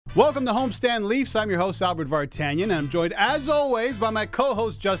Welcome to Homestand Leafs. I'm your host, Albert Vartanian, and I'm joined, as always, by my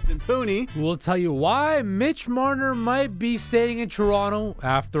co-host, Justin Pooney. Who will tell you why Mitch Marner might be staying in Toronto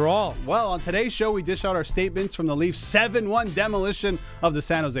after all. Well, on today's show, we dish out our statements from the Leafs' 7-1 demolition of the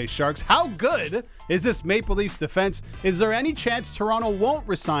San Jose Sharks. How good is this Maple Leafs defense? Is there any chance Toronto won't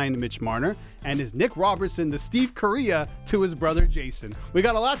resign Mitch Marner? And is Nick Robertson the Steve Correa to his brother Jason? We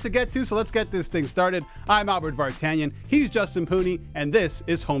got a lot to get to, so let's get this thing started. I'm Albert Vartanian. He's Justin Pooney, and this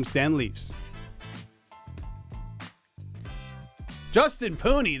is Homestand Leafs. Justin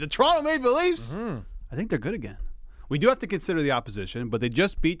Pooney, the Toronto Maple Leafs, I think they're good again. We do have to consider the opposition, but they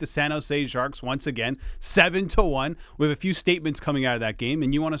just beat the San Jose Sharks once again, 7-1. We have a few statements coming out of that game,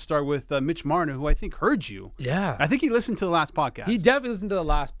 and you want to start with Mitch Marner, who I think heard you. Yeah. I think he listened to the last podcast. He definitely listened to the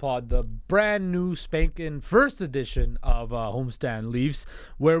last pod, the brand new spanking first edition of Homestand Leafs,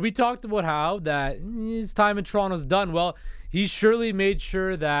 where we talked about how that his time in Toronto's done. Well, he surely made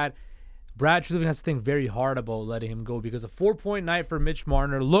sure that Brad Treliving has to think very hard about letting him go, because a 4-point night for Mitch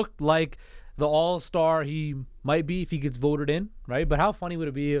Marner looked like the all-star he might be if he gets voted in, right? But how funny would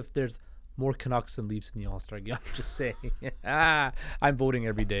it be if there's more Canucks than Leafs in the all-star game? I'm just saying. I'm voting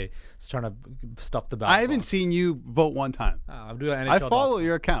every day. Just trying to stuff the ballot. I haven't seen you vote one time. I'm doing NHL. I follow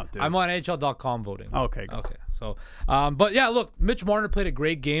your account, dude. I'm on NHL.com voting. Okay, go. Okay. So, but yeah, look, Mitch Marner played a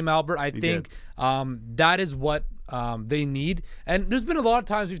great game, Albert. I think that is what they need. And there's been a lot of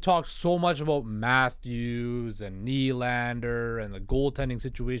times we've talked so much about Matthews and Nylander and the goaltending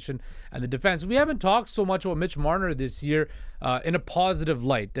situation and the defense. We haven't talked so much about Mitch Marner this year in a positive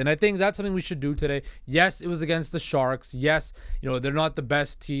light. And I think that's something we should do today. Yes, it was against the Sharks. Yes, they're not the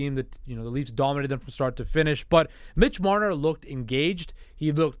best team. The Leafs dominated them from start to finish. But Mitch Marner looked engaged.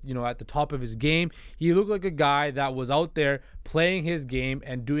 He looked, at the top of his game. He looked like a guy that was out there playing his game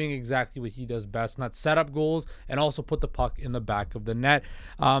and doing exactly what he does best, not set up goals and also put the puck in the back of the net.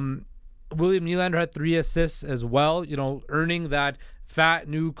 William Nylander had 3 assists as well, earning that fat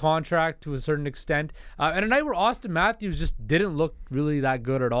new contract to a certain extent. And a night where Austin Matthews just didn't look really that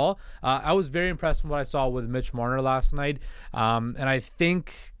good at all. I was very impressed with what I saw with Mitch Marner last night. And I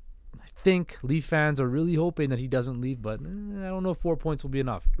think Leaf fans are really hoping that he doesn't leave, but I don't know if 4 points will be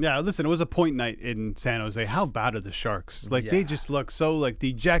enough. Yeah, listen, it was a point night in San Jose. How bad are the Sharks? They just look so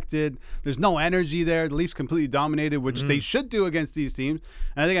dejected. There's no energy there. The Leafs completely dominated, which they should do against these teams.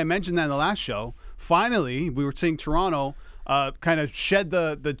 And I think I mentioned that in the last show. Finally, we were seeing Toronto kind of shed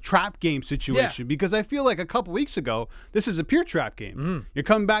the trap game situation, because I feel like a couple weeks ago, this is a pure trap game. You're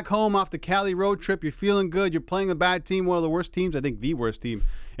coming back home off the Cali road trip. You're feeling good. You're playing a bad team, one of the worst teams, I think the worst team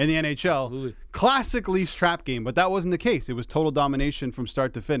in the NHL. Absolutely. Classic Leafs trap game, but that wasn't the case. It was total domination from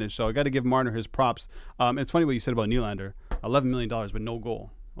start to finish. So I got to give Marner his props. It's funny what you said about Nylander. $11 million, but no goal.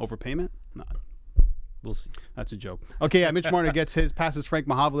 Overpayment? Nah. We'll see. That's a joke. Okay, Mitch Marner gets his, passes Frank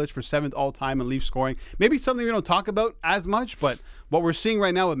Mahovlich for 7th all-time in Leaf scoring. Maybe something we don't talk about as much, but what we're seeing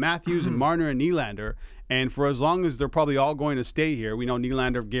right now with Matthews and Marner and Nylander, and for as long as they're probably all going to stay here, we know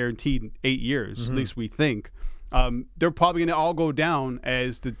Nylander guaranteed 8 years, at least we think. They're probably going to all go down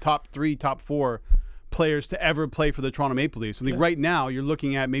as the top 3, top 4 players to ever play for the Toronto Maple Leafs. I think right now you're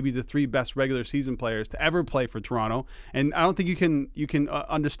looking at maybe the 3 best regular season players to ever play for Toronto, and I don't think you can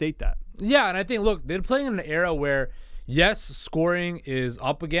understate that. Yeah, and I think, look, they're playing in an era where, yes, scoring is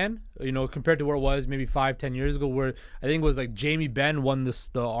up again, compared to where it was maybe 5-10 years ago, where I think it was like Jamie Benn won the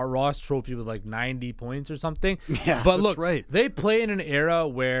Ross Trophy with 90 points or something. Yeah, but look, right. They play in an era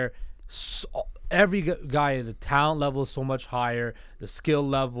where every guy, the talent level is so much higher, the skill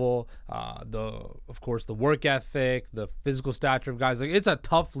level, of course the work ethic, the physical stature of guys. It's a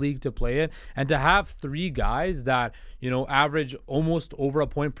tough league to play in, and to have 3 guys that average almost over a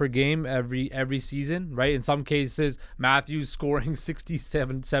point per game every season, right? In some cases, Matthews scoring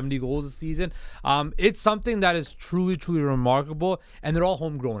 67, 70 goals a season. It's something that is truly, truly remarkable, and they're all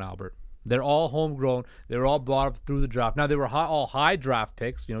homegrown, Albert. They're all homegrown. They were all brought up through the draft. Now, they were all high draft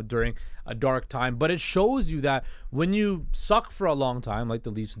picks, during a dark time. But it shows you that when you suck for a long time, like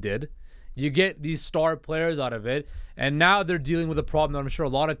the Leafs did, you get these star players out of it. And now they're dealing with a problem that I'm sure a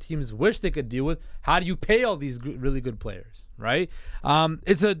lot of teams wish they could deal with. How do you pay all these really good players, right?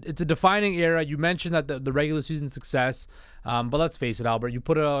 It's a defining era. You mentioned that the regular season success, but let's face it, Albert, you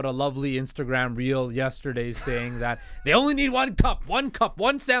put out a lovely Instagram reel yesterday saying that they only need one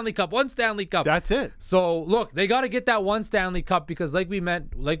Stanley Cup. That's it. So look, they got to get that one Stanley Cup, because like we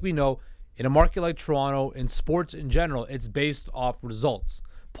know, in a market like Toronto, in sports in general, it's based off results.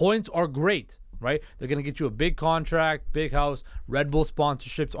 Points are great, right? They're going to get you a big contract, big house, Red Bull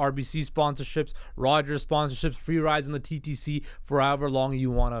sponsorships, RBC sponsorships, Rogers sponsorships, free rides in the TTC for however long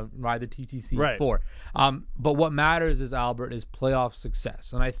you want to ride the TTC for. But what matters is, Albert, is playoff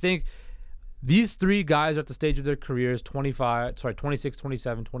success. And I think these three guys are at the stage of their careers, 26,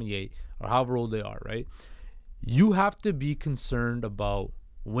 27, 28, or however old they are, right? You have to be concerned about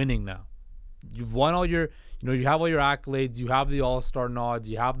winning now. You've won all your, you have all your accolades, you have the all-star nods,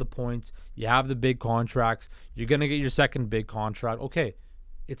 you have the points, you have the big contracts, you're going to get your second big contract. Okay,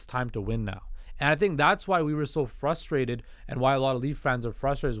 it's time to win now. And I think that's why we were so frustrated, and why a lot of Leaf fans are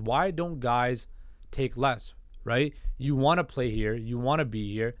frustrated, is why don't guys take less, right? You want to play here, you want to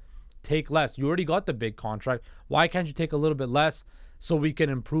be here, take less. You already got the big contract. Why can't you take a little bit less so we can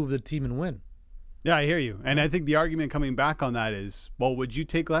improve the team and win? Yeah, I hear you. And I think the argument coming back on that is, well, would you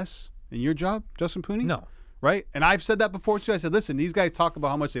take less in your job, Justin Pooney? No. Right? And I've said that before too. I said, listen, these guys talk about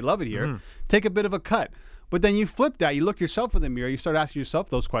how much they love it here. Take a bit of a cut. But then you flip that. You look yourself in the mirror. You start asking yourself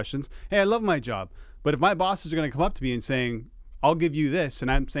those questions. Hey, I love my job. But if my bosses are going to come up to me and saying, I'll give you this, and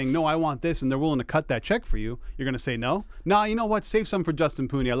I'm saying, no, I want this, and they're willing to cut that check for you, you're going to say no? No, you know what? Save some for Justin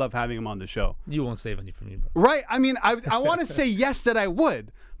Pooney. I love having him on the show. You won't save any for me, bro. Right? I mean, I want to say yes that I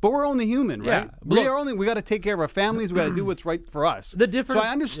would, but we're only human, right? Yeah, we got to take care of our families. We got to do what's right for us. So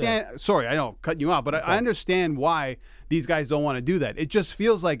I understand. Sorry, I know, cutting you off, but I understand why these guys don't want to do that. It just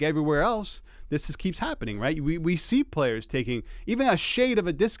feels like everywhere else, this just keeps happening, right? We see players taking even a shade of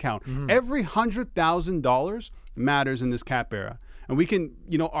a discount. Every $100,000 matters in this cap era. And we can,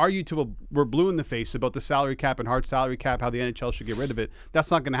 argue till we're blue in the face about the salary cap and hard salary cap, how the NHL should get rid of it.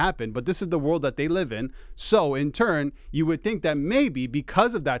 That's not going to happen. But this is the world that they live in. So, in turn, you would think that maybe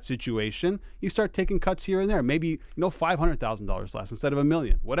because of that situation, you start taking cuts here and there. Maybe, $500,000 less instead of $1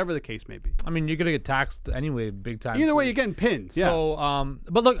 million, whatever the case may be. I mean, you're going to get taxed anyway, big time. Either way, you're getting pinned. So,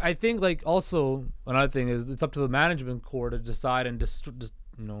 but look, I think, also, another thing is it's up to the management core to decide and just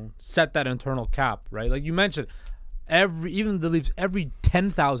set that internal cap, right? Like you mentioned, even the Leafs, every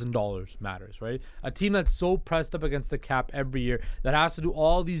 $10,000 matters, right? A team that's so pressed up against the cap every year, that has to do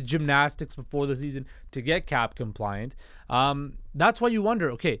all these gymnastics before the season to get cap compliant. That's why you wonder,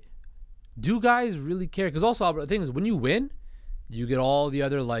 okay, do guys really care? Because also, Albert, the thing is, when you win, you get all the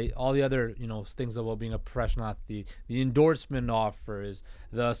other things about being a professional athlete, the endorsement offers,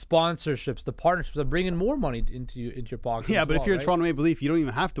 the sponsorships, the partnerships that bring in more money into your pocket. Yeah, but if you're a Toronto Maple Leaf, you don't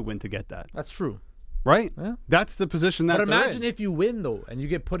even have to win to get that. That's true. Right? Yeah. That's the position that But they're imagine in. if you win, though, and you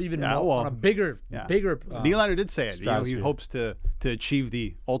get put even more on a bigger. Nylander did say it. He hopes to achieve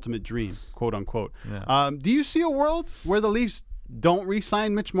the ultimate dream, quote unquote. Yeah. Do you see a world where the Leafs don't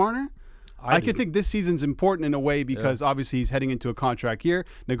re-sign Mitch Marner? I could think this season's important in a way because obviously he's heading into a contract year.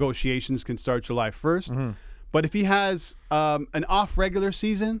 Negotiations can start July 1st. But if he has an off regular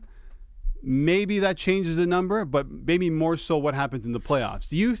season, maybe that changes the number, but maybe more so what happens in the playoffs.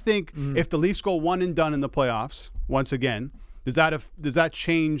 Do you think if the Leafs go one and done in the playoffs once again, does that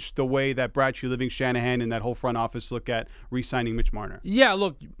change the way that Brad Treliving, Shanahan, and that whole front office look at re-signing Mitch Marner? Yeah,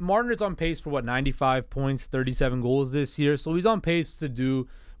 look, Marner's on pace for 95 points, 37 goals this year, so he's on pace to do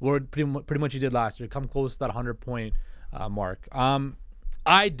what pretty much he did last year, come close to that 100-point mark.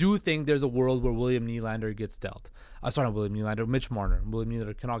 I do think there's a world where William Nylander gets dealt. Not William Nylander, Mitch Marner. William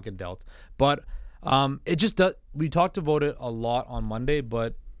Nylander cannot get dealt. But it just does. We talked about it a lot on Monday,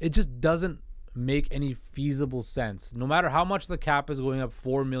 but it just doesn't make any feasible sense. No matter how much the cap is going up,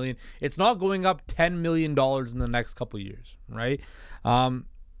 $4 million, it's not going up $10 million in the next couple of years, right?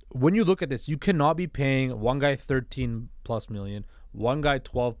 When you look at this, you cannot be paying one guy $13+ million, one guy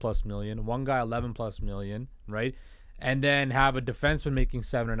 $12+ million, one guy $11+ million, right? And then have a defenseman making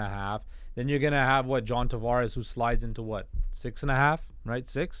 $7.5 million. Then you're gonna have John Tavares, who slides into $6.5 million, right?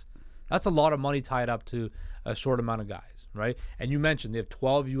 6. That's a lot of money tied up to a short amount of guys, right? And you mentioned they have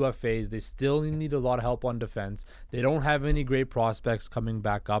 12 UFAs. They still need a lot of help on defense. They don't have any great prospects coming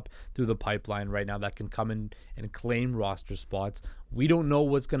back up through the pipeline right now that can come in and claim roster spots. We don't know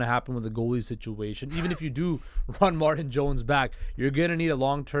what's going to happen with the goalie situation. Even if you do run Martin Jones back, you're going to need a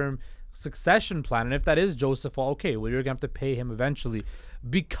long-term succession plan. And if that is Joseph, you're going to have to pay him eventually.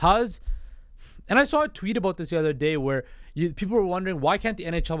 And I saw a tweet about this the other day where people were wondering, why can't the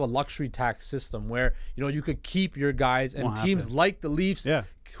NHL have a luxury tax system where you could keep your guys, and teams like the Leafs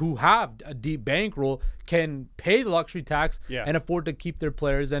who have a deep bankroll can pay the luxury tax and afford to keep their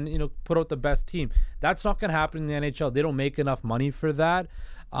players and put out the best team. That's not going to happen in the NHL. They don't make enough money for that.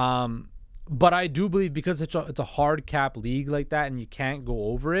 But I do believe because it's a hard cap league like that and you can't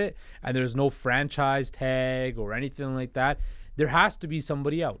go over it and there's no franchise tag or anything like that, there has to be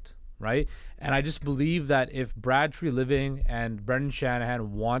somebody out. right? And I just believe that if Brad Treliving and Brendan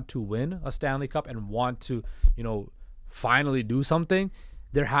Shanahan want to win a Stanley Cup and want to, finally do something,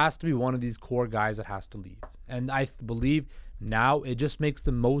 there has to be one of these core guys that has to leave. And I believe now it just makes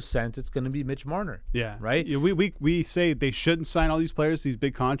the most sense. It's going to be Mitch Marner. Yeah. Right? Yeah, we say they shouldn't sign all these players, these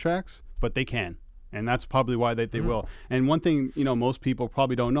big contracts, but they can. And that's probably why they will. And one thing, most people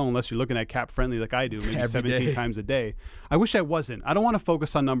probably don't know, unless you're looking at cap friendly like I do, maybe 17 times a day. I wish I wasn't. I don't want to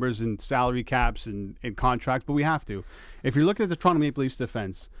focus on numbers and salary caps and contracts, but we have to. If you're looking at the Toronto Maple Leafs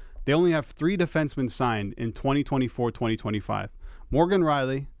defense, they only have 3 defensemen signed in 2024-2025. Morgan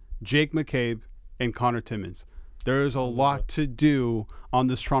Riley, Jake McCabe, and Connor Timmins. There is a lot to do on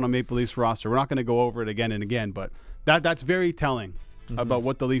this Toronto Maple Leafs roster. We're not going to go over it again and again, but that's very telling about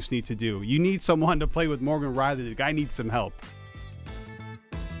what the Leafs need to do. You need someone to play with Morgan Riley. The guy needs some help.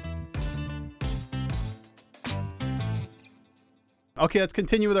 Okay, let's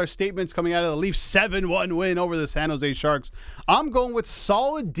continue with our statements coming out of the Leafs 7-1 win over the San Jose Sharks. I'm going with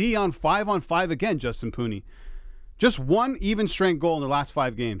solid D on 5-on-5 again, Justin Pooney. Just one even strength goal in the last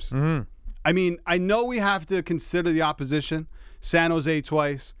 5 games. I mean, I know we have to consider the opposition, San Jose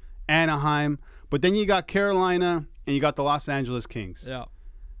twice, Anaheim, but then you got Carolina and you got the Los Angeles Kings. Yeah.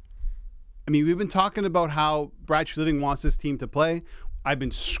 I mean, we've been talking about how Brad Treliving wants this team to play. I've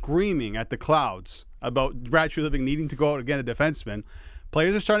been screaming at the clouds about Brad Treliving needing to go out and get a defenseman.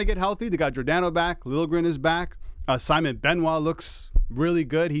 Players are starting to get healthy. They got Giordano back. Liljegren is back. Simon Benoit looks really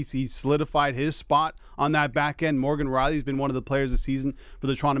good. He's solidified his spot on that back end. Morgan Riley's been one of the players this season for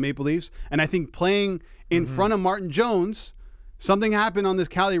the Toronto Maple Leafs. And I think playing in front of Martin Jones, something happened on this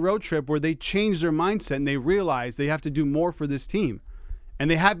Cali road trip where they changed their mindset and they realized they have to do more for this team. And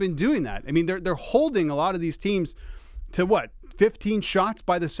they have been doing that. I mean, they're holding a lot of these teams to 15 shots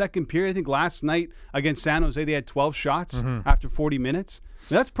by the second period. I think last night against San Jose, they had 12 shots after 40 minutes.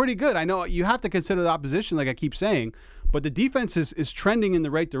 Now, that's pretty good. I know you have to consider the opposition, like I keep saying, but the defense is trending in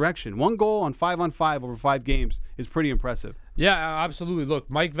the right direction. 1 goal on 5-on-5 over 5 games is pretty impressive. Yeah, absolutely. Look,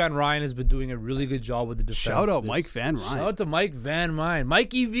 Mike Van Ryn has been doing a really good job with the defense. Shout out Mike Van Ryn. Shout out to Mike Van Ryn.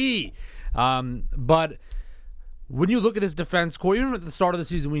 Mikey V. But when you look at this defense core, even at the start of the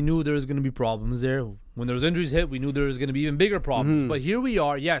season, we knew there was going to be problems there. When there was injuries hit, we knew there was going to be even bigger problems. But here we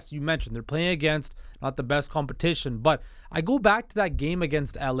are. Yes, you mentioned they're playing against not the best competition. But I go back to that game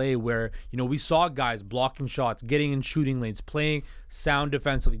against LA where, we saw guys blocking shots, getting in shooting lanes, playing sound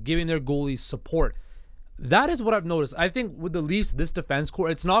defensively, giving their goalies support. That is what I've noticed. I think with the Leafs, this defense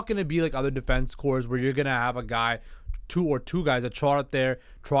core, it's not going to be like other defense cores where you're going to have a guy, two guys that trot out there,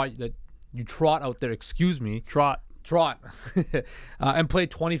 and play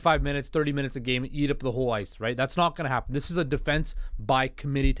 25 minutes, 30 minutes a game and eat up the whole ice, right? That's not going to happen. This is a defense by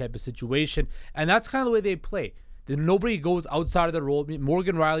committee type of situation, and that's kind of the way they play. Nobody goes outside of the role.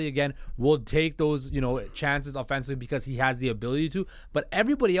 Morgan Riley, again, will take those, chances offensively because he has the ability to. But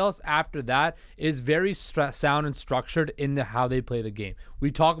everybody else after that is very sound and structured in how they play the game.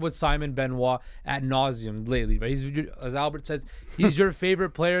 We talk about Simon Benoit ad nauseum lately, right? He's, as Albert says, he's your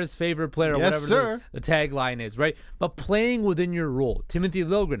favorite player's favorite player, yes, whatever sir. The tagline is, right? But playing within your role. Timothy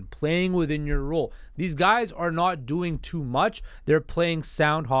Liljegren, playing within your role. These guys are not doing too much. They're playing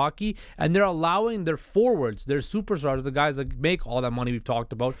sound hockey, and they're allowing their forwards, their superstars, the guys that make all that money we've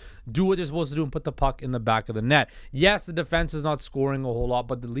talked about, do what they're supposed to do and put the puck in the back of the net. Yes, the defense is not scoring a whole lot,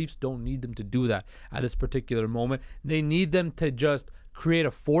 but the Leafs don't need them to do that at this particular moment. They need them to just create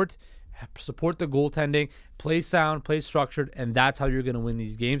a fort, support the goaltending, play sound, play structured, and that's how you're going to win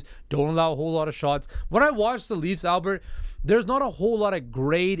these games. Don't allow a whole lot of shots. When I watch the Leafs, Albert, there's not a whole lot of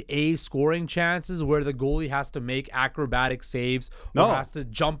grade A scoring chances where the goalie has to make acrobatic saves or has to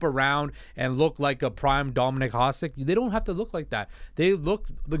jump around and look like a prime Dominic Hasek. They don't have to look like that. The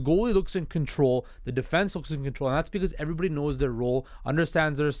goalie looks in control, the defense looks in control, and that's because everybody knows their role,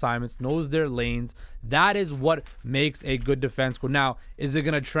 understands their assignments, knows their lanes. That is what makes a good defense go. Now, is it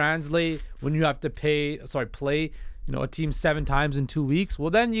going to translate when you have to play a team 7 times in 2 weeks? Well,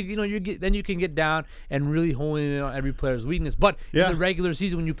 then you can get down and really hone in on every player's weakness. But in the regular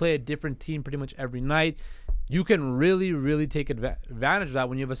season, when you play a different team pretty much every night, you can really, really take advantage of that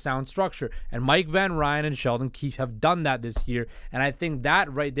when you have a sound structure. And Mike Van Ryn and Sheldon Keefe have done that this year. And I think that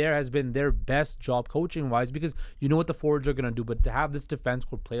right there has been their best job coaching-wise because you know what the forwards are going to do. But to have this defense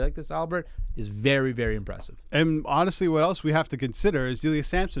core play like this, Albert, is very, very impressive. And honestly, what else we have to consider is Ilya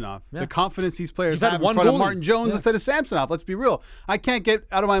Samsonov. Yeah. The confidence these players have in front of Martin Jones instead of Samsonov. Let's be real. I can't get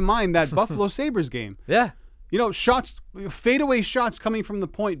out of my mind that Buffalo Sabres game. Yeah. Shots, fadeaway shots coming from the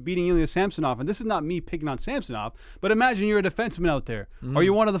point beating Ilya Samsonov. And this is not me picking on Samsonov, but imagine you're a defenseman out there or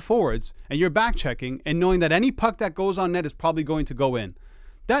you're one of the forwards and you're back checking and knowing that any puck that goes on net is probably going to go in.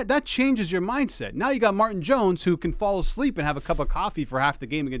 that changes your mindset. Now you got Martin Jones, who can fall asleep and have a cup of coffee for half the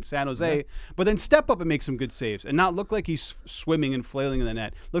game against San Jose, but then step up and make some good saves and not look like he's swimming and flailing in the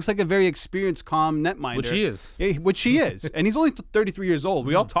net. Looks like a very experienced, calm netminder. Which he is. Yeah, which he is. And he's only 33 years old.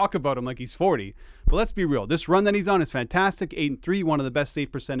 We all talk about him like he's 40. But let's be real. This run that he's on is fantastic. 8-3, one of the best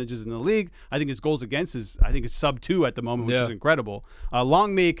save percentages in the league. I think his goals against is, I think it's sub 2 at the moment, which is incredible.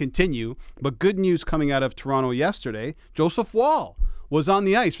 Long may it continue. But good news coming out of Toronto yesterday. Joseph Woll was on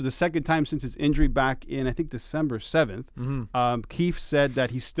the ice for the second time since his injury back in, I think, December 7th. Keefe said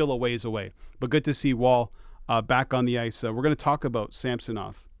that he's still a ways away. But good to see Woll back on the ice. We're going to talk about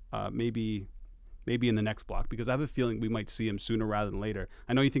Samsonov maybe in the next block, because I have a feeling we might see him sooner rather than later.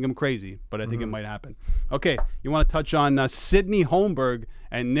 I know you think I'm crazy, but I think it might happen. Okay, you want to touch on Sidney Holmberg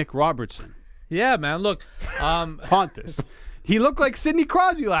and Nick Robertson? Yeah, man. Look, Pontus. He looked like Sidney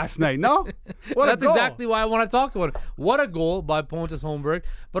Crosby last night, no? That's exactly why I want to talk about it. What a goal by Pontus Holmberg,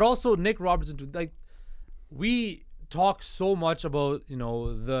 but also Nick Robertson. Like, we talk so much about,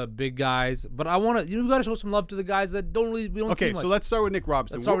 the big guys, but I want to, we got to show some love to the guys that we don't see much. Okay, so let's start with Nick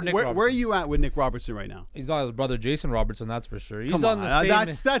Robertson. Where are you at with Nick Robertson right now? He's on his brother Jason Robertson, that's for sure. He's Come on the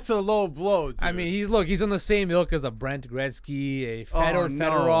same. That's a low blow, dude. I mean, he's on the same ilk as a Brent Gretzky, a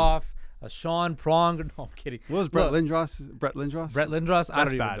Fedorov, a Sean Pronger. No, I'm kidding. What was Brett Lindros? Brett Lindros? I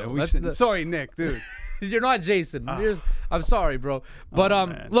don't even know. Sorry, Nick, dude. You're not Jason. I'm sorry, bro.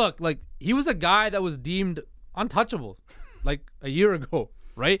 But look, like, he was a guy that was deemed untouchable like a year ago,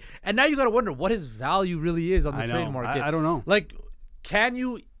 right? And now you got to wonder what his value really is on the trade market. I don't know. Like,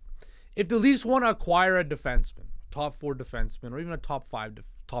 if the Leafs want to acquire a defenseman, top 4 defenseman, or even a top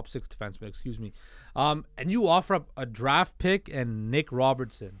 6 defenseman, excuse me, and you offer up a draft pick and Nick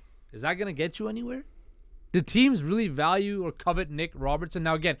Robertson, is that going to get you anywhere? Do teams really value or covet Nick Robertson?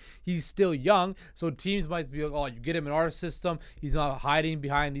 Now, again, he's still young, so teams might be like, oh, you get him in our system. He's not hiding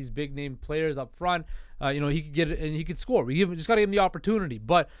behind these big-name players up front. He could get it, and he could score. We just got to give him the opportunity.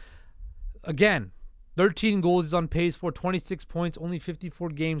 But, again, 13 goals he's on pace for, 26 points, only 54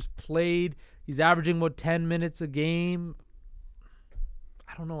 games played. He's averaging about 10 minutes a game.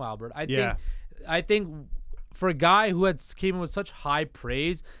 I don't know, Albert. I think for a guy who came in with such high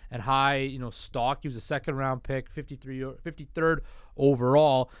praise and high, stock, he was a second-round pick, 53rd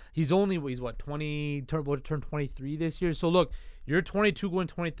overall. He's what, 20, turn 23 this year. So look, you're 22 going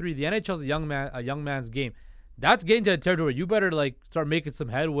 23. The NHL's a young man's game. That's getting to a territory where you better start making some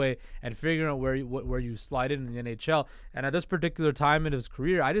headway and figuring out where you slide in the NHL. And at this particular time in his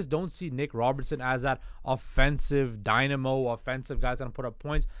career, I just don't see Nick Robertson as that offensive dynamo, offensive guy that's going to put up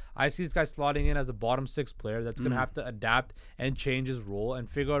points. I see this guy slotting in as a bottom 6 player that's going to have to adapt and change his role and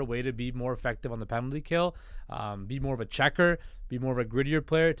figure out a way to be more effective on the penalty kill, be more of a checker, be more of a grittier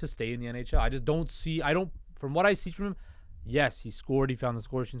player to stay in the NHL. I just don't see. From what I see from him, yes, he scored, he found the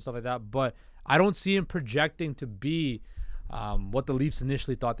score sheet and stuff like that, but I don't see him projecting to be what the Leafs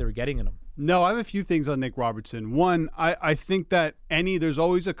initially thought they were getting in him. No, I have a few things on Nick Robertson. One, I think that there's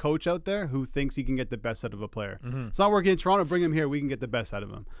always a coach out there who thinks he can get the best out of a player. It's not working in Toronto, bring him here, we can get the best out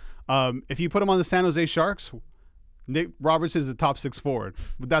of him. If you put him on the San Jose Sharks, Nick Robertson is the top 6 forward,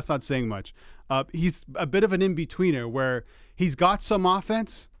 but that's not saying much. He's a bit of an in-betweener where he's got some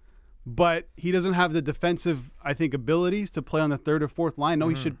offense, but he doesn't have the defensive, I think, abilities to play on the 3rd or 4th line. No,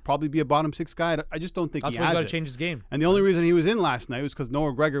 he should probably be a bottom 6 guy. I just don't think that's he why has he's got it. to change his game. And the only reason he was in last night was because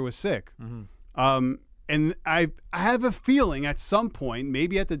Noah Gregor was sick. And I have a feeling at some point,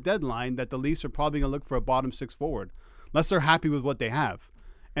 maybe at the deadline, that the Leafs are probably going to look for a bottom 6 forward, unless they're happy with what they have.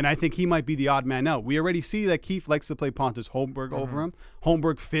 And I think he might be the odd man out. We already see that Keefe likes to play Pontus Holmberg over him.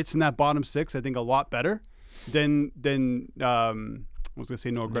 Holmberg fits in that bottom 6, I think, a lot better than I was going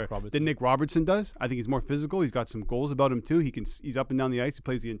to say Nick Robertson does. I think he's more physical. He's got some goals about him too. He's up and down the ice. He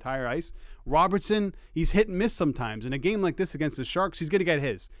plays the entire ice. Robertson, he's hit and miss sometimes. In a game like this against the Sharks, he's going to get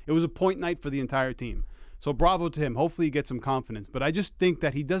his. It was a point night for the entire team. So bravo to him. Hopefully he gets some confidence. But I just think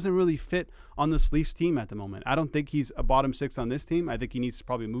that he doesn't really fit on this Leafs team at the moment. I don't think he's a bottom 6 on this team. I think he needs to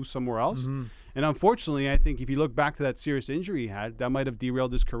probably move somewhere else. And unfortunately, I think if you look back to that serious injury he had, that might have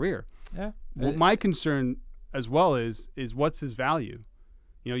derailed his career. Yeah. My concern as well is what's his value?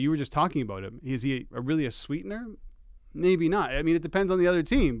 You were just talking about him. Is he really a sweetener? Maybe not. I mean, it depends on the other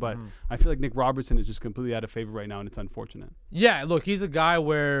team, but I feel like Nick Robertson is just completely out of favor right now, and it's unfortunate. Yeah, look, he's a guy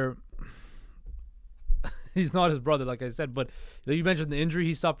where he's not his brother, like I said, but you mentioned the injury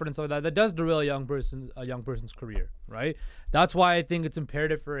he suffered and stuff like that. That does derail a young person's career, right? That's why I think it's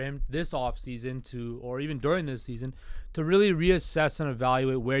imperative for him this offseason or even during this season, to really reassess and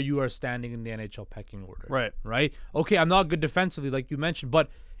evaluate where you are standing in the NHL pecking order. Right. Right? Okay, I'm not good defensively, like you mentioned, but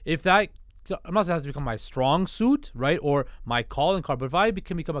if that I'm not saying it has to become my strong suit, right, or my calling card, but if I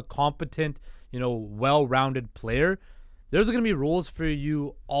can become a competent, well-rounded player, there's going to be roles for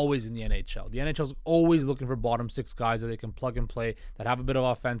you always in the NHL. The NHL is always looking for bottom six guys that they can plug and play, that have a bit of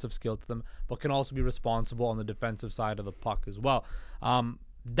offensive skill to them, but can also be responsible on the defensive side of the puck as well.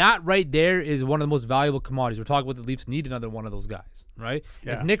 That right there is one of the most valuable commodities. We're talking about the Leafs need another one of those guys, right?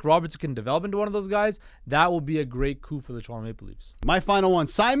 Yeah. If Nick Robertson can develop into one of those guys, that will be a great coup for the Toronto Maple Leafs. My final one,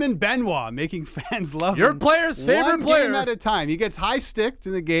 Simon Benoit, making fans love your him. Player's favorite player. One game at a time. He gets high-sticked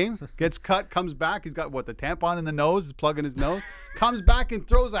in the game, gets cut, comes back. He's got, the tampon in the nose, he's plugging his nose, comes back and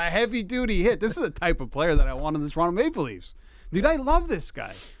throws a heavy-duty hit. This is the type of player that I want in the Toronto Maple Leafs. Dude, I love this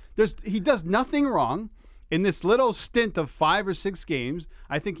guy. He does nothing wrong. In this little stint of 5 or 6 games,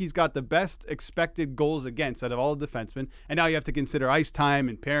 I think he's got the best expected goals against out of all the defensemen. And now you have to consider ice time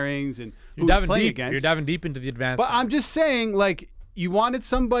and pairings and who's playing against. You're diving deep into the advanced. But I'm just saying, you wanted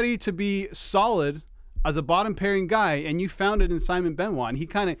somebody to be solid as a bottom pairing guy, and you found it in Simon Benoit. And he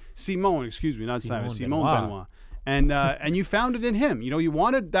kind of Simon Benoit. And you found it in him. You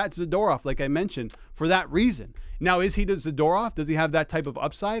wanted that Zadorov, like I mentioned, for that reason. Now, is he the Zadorov? Does he have that type of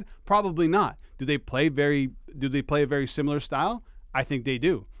upside? Probably not. Do they play a very similar style? I think they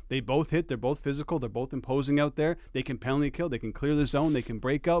do. They both hit. They're both physical. They're both imposing out there. They can penalty kill. They can clear the zone. They can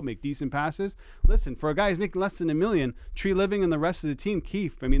break out, make decent passes. Listen, for a guy who's making less than $1 million, Tree Living and the rest of the team,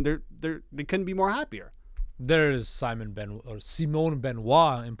 Keefe, I mean, they couldn't be more happier. There's Simon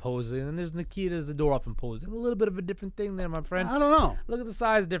Benoit imposing, and there's Nikita Zadorov imposing. A little bit of a different thing there, my friend. I don't know. Look at the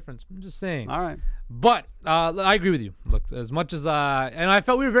size difference. I'm just saying. All right. But I agree with you. Look, as much as and I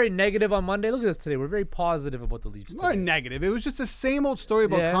felt we were very negative on Monday. Look at this today. We're very positive about the Leafs today. Not negative. It was just the same old story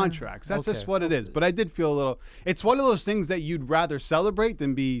about contracts. That's just what it is. But I did feel a little. It's one of those things that you'd rather celebrate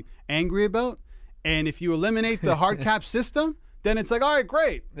than be angry about. And if you eliminate the hard cap system, then it's like, all right,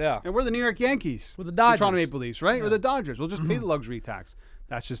 great. Yeah. And we're the New York Yankees. We're the Dodgers. The Toronto Maple Leafs, right? Yeah. We're the Dodgers. We'll just pay the luxury tax.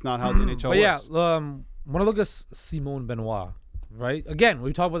 That's just not how the NHL works. Yeah, when I look at Simon Benoit, right? Again,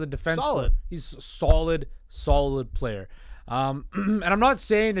 we talk about the defense. Solid. He's a solid player. And I'm not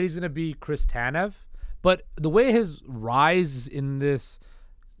saying that he's going to be Chris Tanev, but the way his rise in this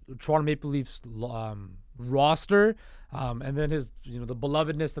Toronto Maple Leafs roster, and then his, the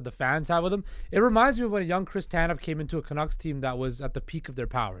belovedness that the fans have with him. It reminds me of when a young Chris Tanev came into a Canucks team that was at the peak of their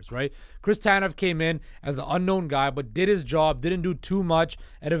powers, right? Chris Tanev came in as an unknown guy, but did his job, didn't do too much,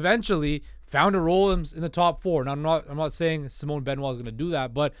 and eventually found a role in the top 4. Now, I'm not saying Simon Benoit is going to do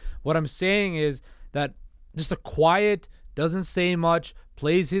that, but what I'm saying is that just a quiet, doesn't say much,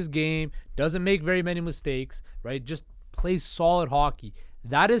 plays his game, doesn't make very many mistakes, right? Just plays solid hockey.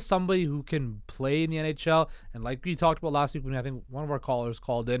 That is somebody who can play in the NHL. And like we talked about last week when I think one of our callers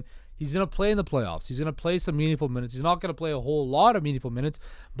called in, he's going to play in the playoffs. He's going to play some meaningful minutes. He's not going to play a whole lot of meaningful minutes,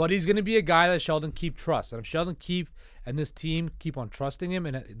 but he's going to be a guy that Sheldon Keefe trusts. And if Sheldon Keefe and this team keep on trusting him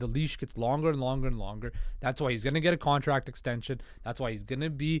and the leash gets longer and longer and longer, that's why he's going to get a contract extension. That's why he's going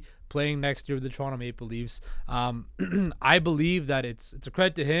to be playing next year with the Toronto Maple Leafs. I believe that it's a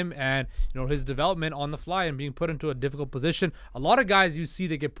credit to him and his development on the fly and being put into a difficult position. A lot of guys you see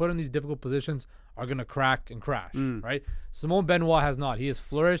that get put in these difficult positions are going to crack and crash, right? Simon Benoit has not. He has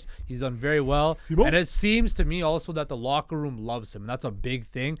flourished. He's done very well. And it seems to me also that the locker room loves him. And that's a big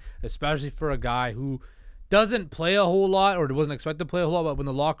thing, especially for a guy who doesn't play a whole lot or wasn't expected to play a whole lot. But when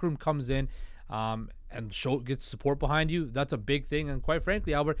the locker room comes in and gets support behind you, that's a big thing. And quite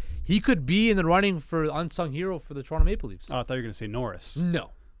frankly, Albert, he could be in the running for unsung hero for the Toronto Maple Leafs. Oh, I thought you were going to say Norris.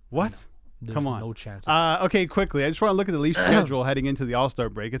 No. What? No. There's Come on. No chance. Okay, quickly. I just want to look at the Leafs schedule heading into the All-Star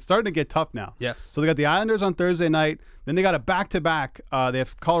break. It's starting to get tough now. Yes. So they got the Islanders on Thursday night. Then they got a back-to-back. They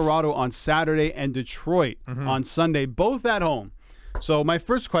have Colorado on Saturday and Detroit on Sunday, both at home. So my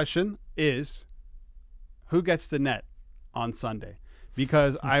first question is, who gets the net on Sunday?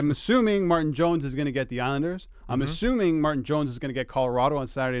 Because I'm assuming Martin Jones is going to get the Islanders. I'm assuming Martin Jones is going to get Colorado on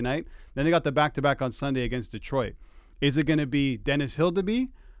Saturday night. Then they got the back-to-back on Sunday against Detroit. Is it going to be Dennis Hildeby?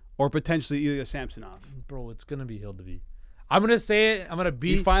 Or potentially Ilya Samsonov. Bro, it's going to be Hildeby. I'm going to say it. I'm going to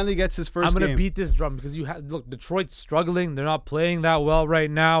beat. He finally gets his first game. I'm going to beat this drum because look, Detroit's struggling. They're not playing that well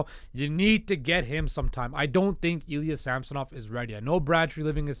right now. You need to get him sometime. I don't think Ilya Samsonov is ready. I know Brad Tree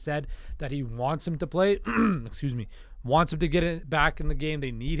Living has said that he wants him to play. Excuse me. Wants him to get it back in the game.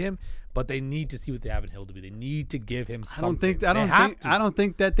 They need him, but they need to see what they have in Hildeby. They need to give him something. I don't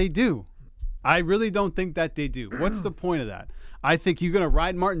think that they do. I really don't think that they do. What's the point of that? I think you're going to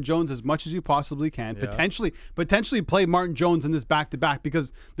ride Martin Jones as much as you possibly can. Yeah. Potentially play Martin Jones in this back-to-back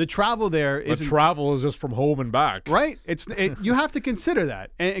because the travel there isn't... The travel is just from home and back. Right? You have to consider that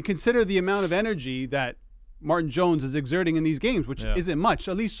and consider the amount of energy that Martin Jones is exerting in these games, which isn't much,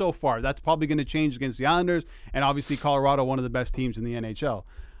 at least so far. That's probably going to change against the Islanders, and obviously Colorado, one of the best teams in the NHL.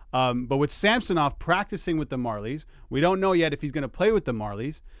 But with Samsonov practicing with the Marlies, we don't know yet if he's going to play with the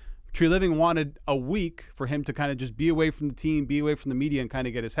Marlies. Tree Living wanted a week for him to kind of just be away from the team, be away from the media, and kind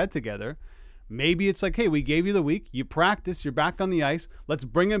of get his head together. Maybe it's like, hey, we gave you the week. You practice. You're back on the ice. Let's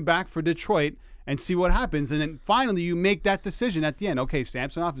bring him back for Detroit and see what happens. And then finally you make that decision at the end. Okay,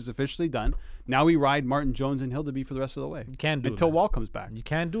 Samsonov is officially done. Now we ride Martin Jones and Hildeby for the rest of the way. You can't do it until Wall comes back. You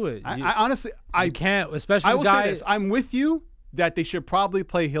can't do it. I honestly, you can't, especially I will say this. I'm with you that they should probably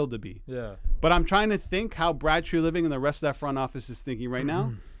play Hildeby. Yeah. But I'm trying to think how Brad Tree Living and the rest of that front office is thinking right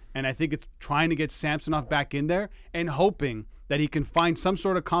now. And I think it's trying to get Samsonov back in there and hoping that he can find some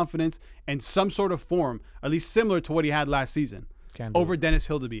sort of confidence and some sort of form, at least similar to what he had last season over Dennis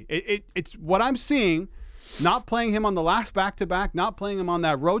Hildeby. It's what I'm seeing, not playing him on the last back-to-back, not playing him on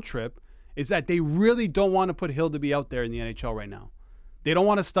that road trip, is that they really don't want to put Hildeby out there in the NHL right now. They don't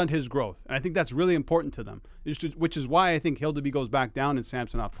want to stunt his growth. And I think that's really important to them, which is why I think Hildeby goes back down and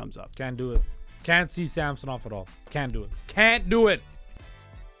Samsonov comes up. Can't do it. Can't see Samsonov at all. Can't do it. Can't do it.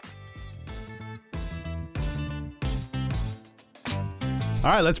 All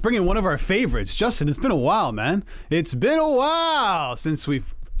right, let's bring in one of our favorites. Justin, it's been a while, man. It's been a while since we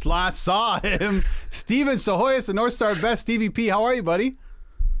last saw him. Steven Sahoyas, the North Star Best. Stevie P, how are you, buddy?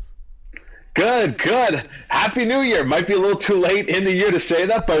 Good. Happy New Year. Might be a little too late in the year to say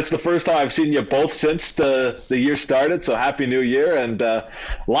that, but it's the first time I've seen you both since the year started, so Happy New Year. And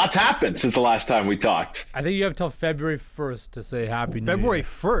lots happened since the last time we talked. I think you have till February 1st to say Happy New Year. February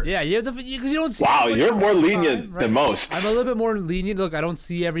 1st? Yeah, because you don't see Wow, you're more lenient than most. I'm a little bit more lenient. Look, I don't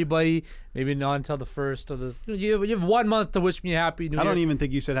see everybody, maybe not until the 1st of the... You have 1 month to wish me Happy New Year. I don't even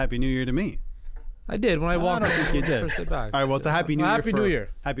think you said Happy New Year to me. I did when I walked. I don't think you did. Back. All right, well, it's a Happy New Year. Happy New Year.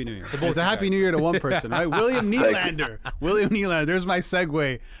 Happy New Year. It's a Happy New Year to one person, right? William Nylander. William Nylander. There's my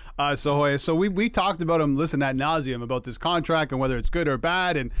segue, Sahoya. So we talked about him, listen, ad nauseum about this contract and whether it's good or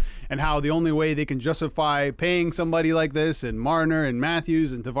bad, and how the only way they can justify paying somebody like this and Marner and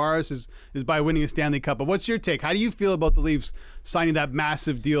Matthews and Tavares is by winning a Stanley Cup. But what's your take? How do you feel about the Leafs signing that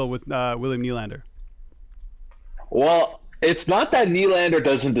massive deal with William Nylander? Well, it's not that Nylander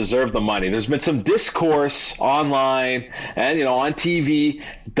doesn't deserve the money. There's been some discourse online and, on TV.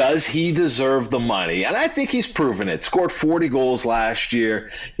 Does he deserve the money? And I think he's proven it. Scored 40 goals last year.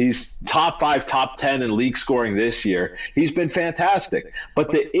 He's top 5, top 10 in league scoring this year. He's been fantastic.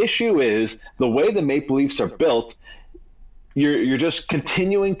 But the issue is the way the Maple Leafs are built, you're just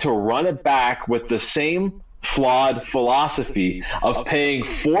continuing to run it back with the same flawed philosophy of paying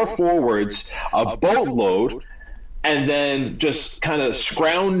 4 forwards a boatload and then just kind of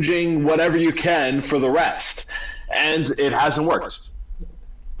scrounging whatever you can for the rest. And it hasn't worked.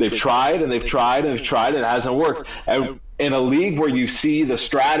 They've tried and they've tried and they've tried and it hasn't worked. And in a league where you see the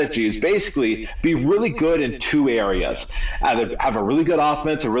strategy is basically be really good in 2 areas. Either have a really good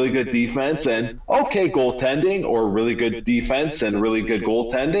offense, a really good defense, and okay goaltending, or really good defense and really good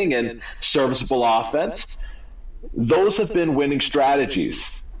goaltending and serviceable offense. Those have been winning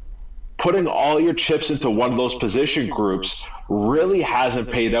strategies. Putting all your chips into one of those position groups really hasn't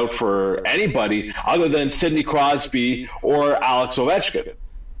paid out for anybody other than Sidney Crosby or Alex Ovechkin.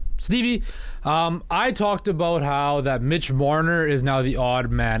 Stevie, I talked about how that Mitch Marner is now the odd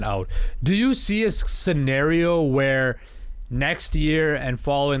man out. Do you see a scenario where next year and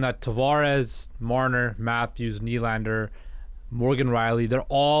following that Tavares, Marner, Matthews, Nylander, Morgan Riley, they're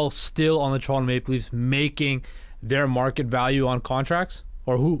all still on the Toronto Maple Leafs making their market value on contracts?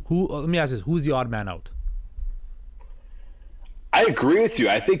 Or who? Let me ask this: who's the odd man out? I agree with you.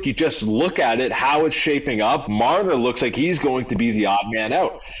 I think you just look at it, how it's shaping up. Marner looks like he's going to be the odd man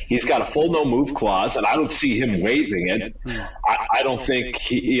out. He's got a full no-move clause, and I don't see him waiving it. I don't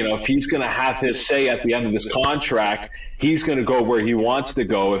think if he's going to have his say at the end of this contract, he's going to go where he wants to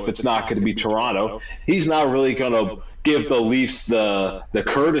go. If it's not going to be Toronto, he's not really going to give the Leafs the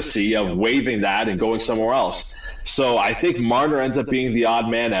courtesy of waiving that and going somewhere else. So I think Marner ends up being the odd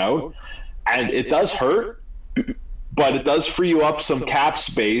man out, and it does hurt, but it does free you up some cap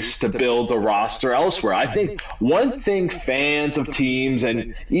space to build a roster elsewhere. I think one thing fans of teams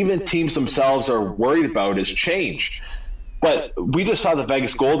and even teams themselves are worried about is change. But we just saw the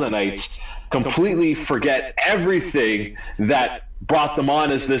Vegas Golden Knights completely forget everything that brought them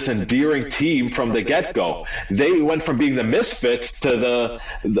on as this endearing team from the get-go. They went from being the misfits to the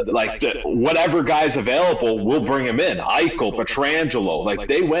whatever guy's available, we'll bring him in. Eichel, Pietrangelo,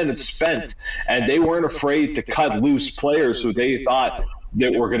 they went and spent, and they weren't afraid to cut loose players who they thought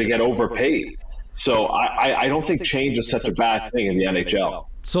that were going to get overpaid. So I don't think change is such a bad thing in the NHL.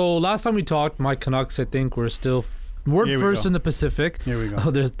 So last time we talked, my Canucks, I think, weren't first in the Pacific. Here we go.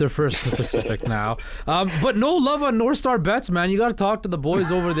 Oh, they're first in the Pacific now. But no love on North Star Bets, man. You got to talk to the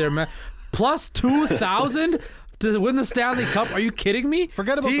boys over there, man. Plus 2,000 to win the Stanley Cup. Are you kidding me?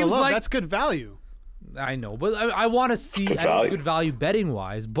 Forget about the love. That's good value. I know, but I want to see good value betting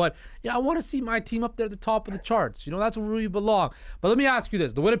wise. But I want to see my team up there at the top of the charts. That's where we belong. But let me ask you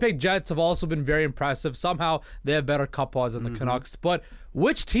this: the Winnipeg Jets have also been very impressive. Somehow they have better cup odds than the Canucks. But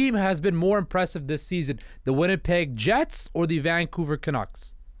which team has been more impressive this season, the Winnipeg Jets or the Vancouver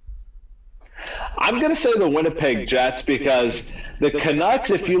Canucks? I'm going to say the Winnipeg Jets because the Canucks,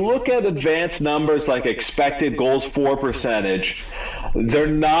 if you look at advanced numbers like expected goals for percentage, they're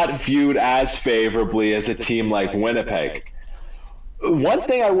not viewed as favorably as a team like Winnipeg. One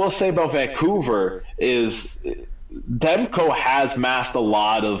thing I will say about Vancouver is Demko has masked a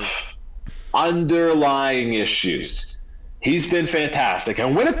lot of underlying issues. He's been fantastic.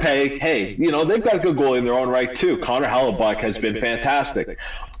 And Winnipeg, hey, they've got a good goalie in their own right, too. Connor Hellebuyck has been fantastic.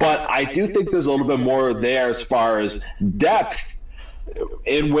 But I do think there's a little bit more there as far as depth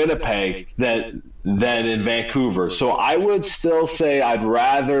in Winnipeg than in Vancouver. So I would still say I'd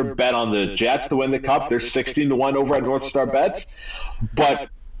rather bet on the Jets to win the Cup. They're 16-1 over at North Star Bets. But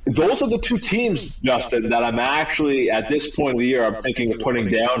those are the two teams, Justin, that I'm actually, at this point of the year, I'm thinking of putting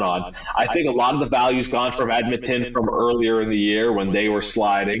down on. I think a lot of the value's gone from Edmonton from earlier in the year when they were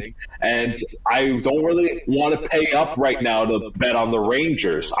sliding. And I don't really want to pay up right now to bet on the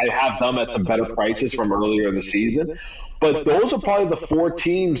Rangers. I have them at some better prices from earlier in the season. But those are probably the four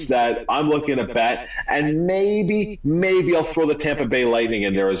teams that I'm looking to bet, and maybe I'll throw the Tampa Bay Lightning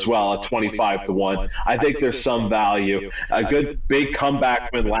in there as well at 25-1. I think there's some value. A good big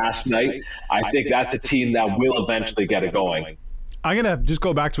comeback win last night. I think that's a team that will eventually get it going. I'm going to just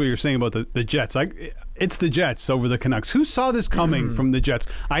go back to what you're saying about the Jets. It's the Jets over the Canucks. Who saw this coming from the Jets?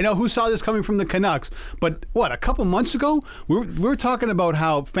 I know who saw this coming from the Canucks, but a couple months ago, we were talking about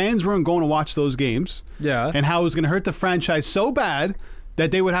how fans weren't going to watch those games. Yeah. And how it was going to hurt the franchise so bad that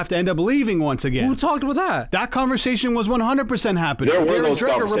they would have to end up leaving once again. Who talked about that? That conversation was 100% happening. There were those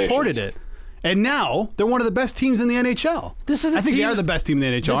conversations. Reported it. And now they're one of the best teams in the NHL. I think they are the best team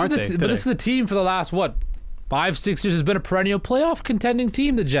in the NHL, aren't they? But this is the team for the last, 5-6 years has been a perennial playoff contending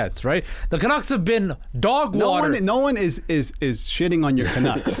team, the Jets, right? The Canucks have been dog water. No one is shitting on your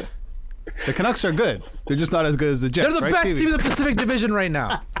Canucks. The Canucks are good. They're just not as good as the Jets. They're the best team in the Pacific Division right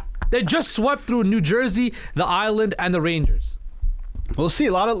now. They just swept through New Jersey, the Island, and the Rangers. We'll see.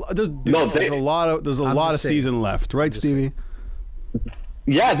 There's a lot of season left, right, Stevie?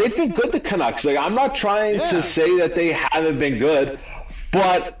 Yeah, they've been good, the Canucks. I'm not trying to say that they haven't been good,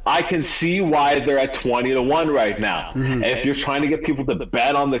 but I can see why they're at 20-1 right now. Mm-hmm. If you're trying to get people to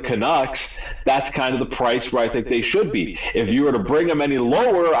bet on the Canucks, that's kind of the price where I think they should be. If you were to bring them any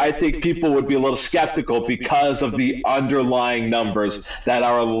lower, I think people would be a little skeptical because of the underlying numbers that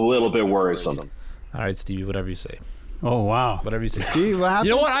are a little bit worrisome. All right, Stevie, whatever you say. Oh, wow. Whatever you say. See what happened?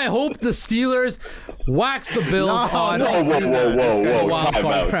 You know what? I hope the Steelers wax the Bills on.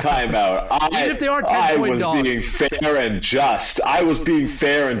 Whoa. Time out. Even if they are 10-point dogs. I was being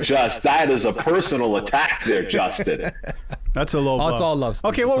fair and just. That is a personal attack there, Justin. That's a low blow. It's all love, Steve.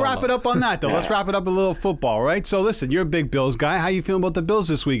 Okay, we'll wrap it up on that, though. Let's wrap it up with a little football, right? So, listen, you're a big Bills guy. How you feeling about the Bills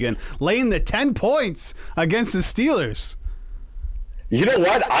this weekend? Laying the 10 points against the Steelers. You know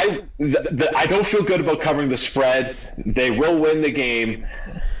what? I don't feel good about covering the spread. They will win the game.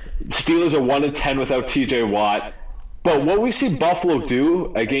 Steelers are 1-10 without TJ Watt. But what we see Buffalo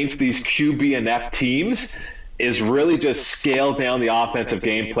do against these QB inept teams is really just scale down the offensive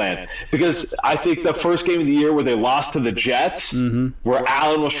game plan. Because I think the first game of the year where they lost to the Jets, where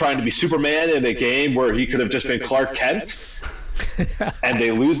Allen was trying to be Superman in a game where he could have just been Clark Kent, and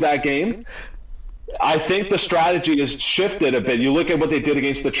they lose that game. I think the strategy has shifted a bit. You look at what they did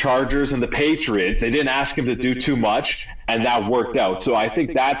against the Chargers and the Patriots. They didn't ask him to do too much, and that worked out. So I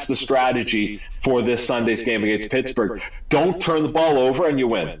think that's the strategy for this Sunday's game against Pittsburgh. Don't turn the ball over, and you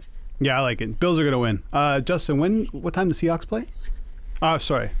win. Yeah, I like it. Bills are going to win. Justin, what time do the Seahawks play? Oh,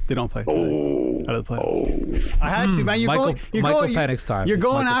 sorry. They don't play. Out of the playoffs. I had to, man. Michael Penix time. You're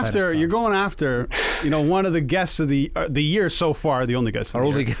going after one of the guests of the year so far, the only guest.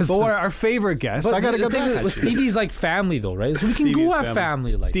 Only guest. But what our favorite guest? I got to go back. Stevie's like family, though, right? So we can go have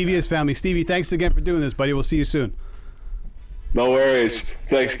family like Stevie is family. Stevie, thanks again for doing this, buddy. We'll see you soon. No worries.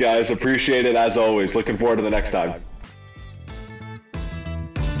 Thanks, guys. Appreciate it as always. Looking forward to the next time.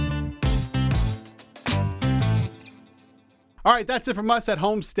 All right, that's it from us at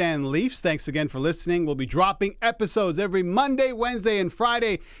Homestand Leafs. Thanks again for listening. We'll be dropping episodes every Monday, Wednesday, and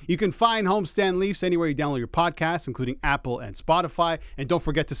Friday. You can find Homestand Leafs anywhere you download your podcasts, including Apple and Spotify. And don't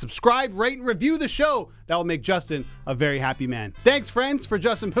forget to subscribe, rate, and review the show. That will make Justin a very happy man. Thanks, friends. For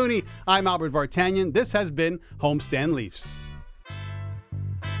Justin Pooney, I'm Albert Vartanian. This has been Homestand Leafs.